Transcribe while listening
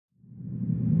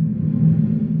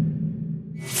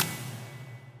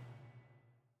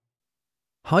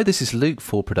Hi, this is Luke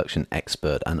for Production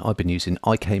Expert, and I've been using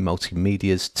IK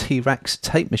Multimedia's T-rackS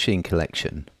tape machine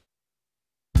collection.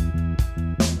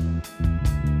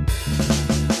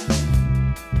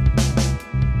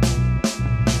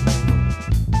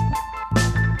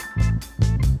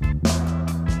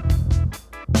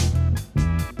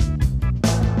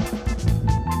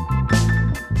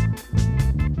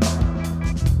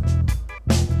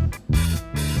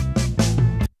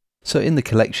 So in the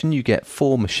collection you get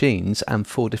 4 machines and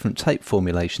 4 different tape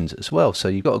formulations as well, so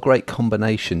you've got a great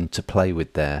combination to play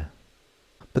with there.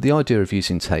 But the idea of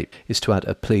using tape is to add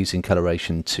a pleasing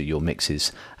coloration to your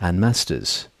mixes and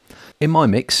masters. In my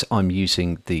mix I'm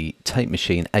using the Tape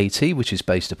Machine 80, which is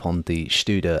based upon the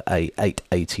Studer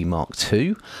A880 Mark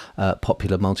II,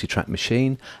 popular multi-track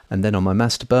machine, and then on my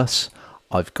master bus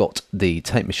I've got the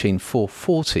Tape Machine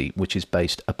 440, which is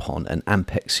based upon an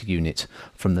Ampex unit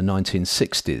from the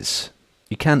 1960s.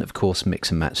 You can, of course,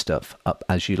 mix and match stuff up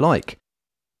as you like.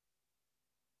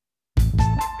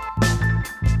 And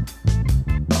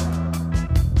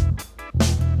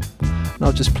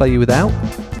I'll just play you without.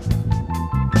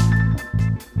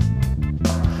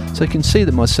 So you can see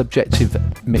that my subjective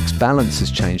mix balance has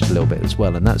changed a little bit as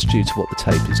well, and that's due to what the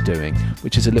tape is doing,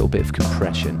 which is a little bit of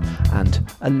compression and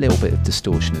a little bit of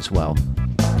distortion as well.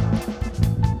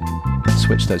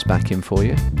 Switch those back in for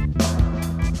you.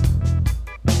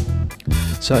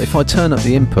 So if I turn up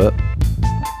the input,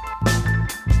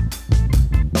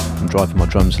 I'm driving my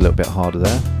drums a little bit harder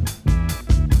there,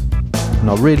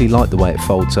 and I really like the way it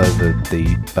folds over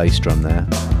the bass drum there.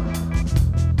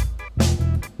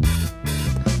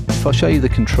 If I show you the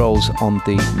controls on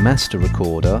the master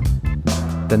recorder,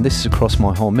 then this is across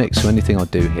my whole mix, so anything I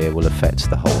do here will affect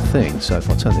the whole thing. So if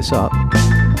I turn this up,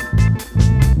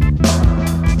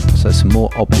 so some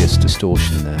more obvious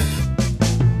distortion there.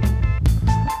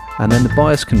 And then the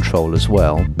bias control as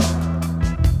well.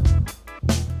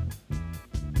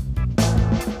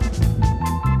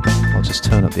 I'll just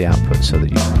turn up the output so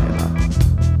that you can hear that.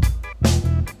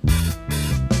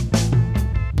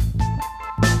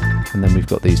 And then we've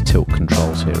got these tilt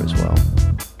controls here as well.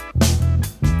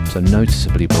 So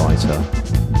noticeably brighter.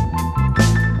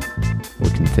 We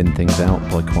can thin things out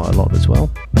by quite a lot as well,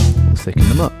 or thicken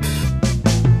them up.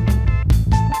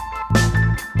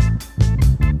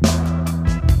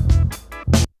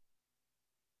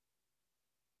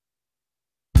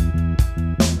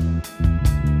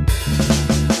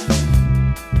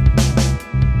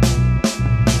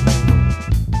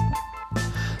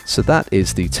 So that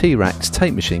is the T-rackS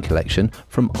tape machine collection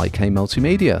from IK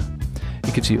Multimedia.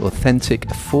 It gives you authentic,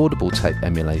 affordable tape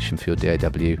emulation for your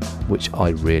DAW, which I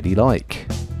really like.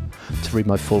 To read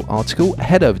my full article,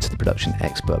 head over to the Production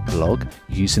Expert blog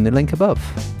using the link above.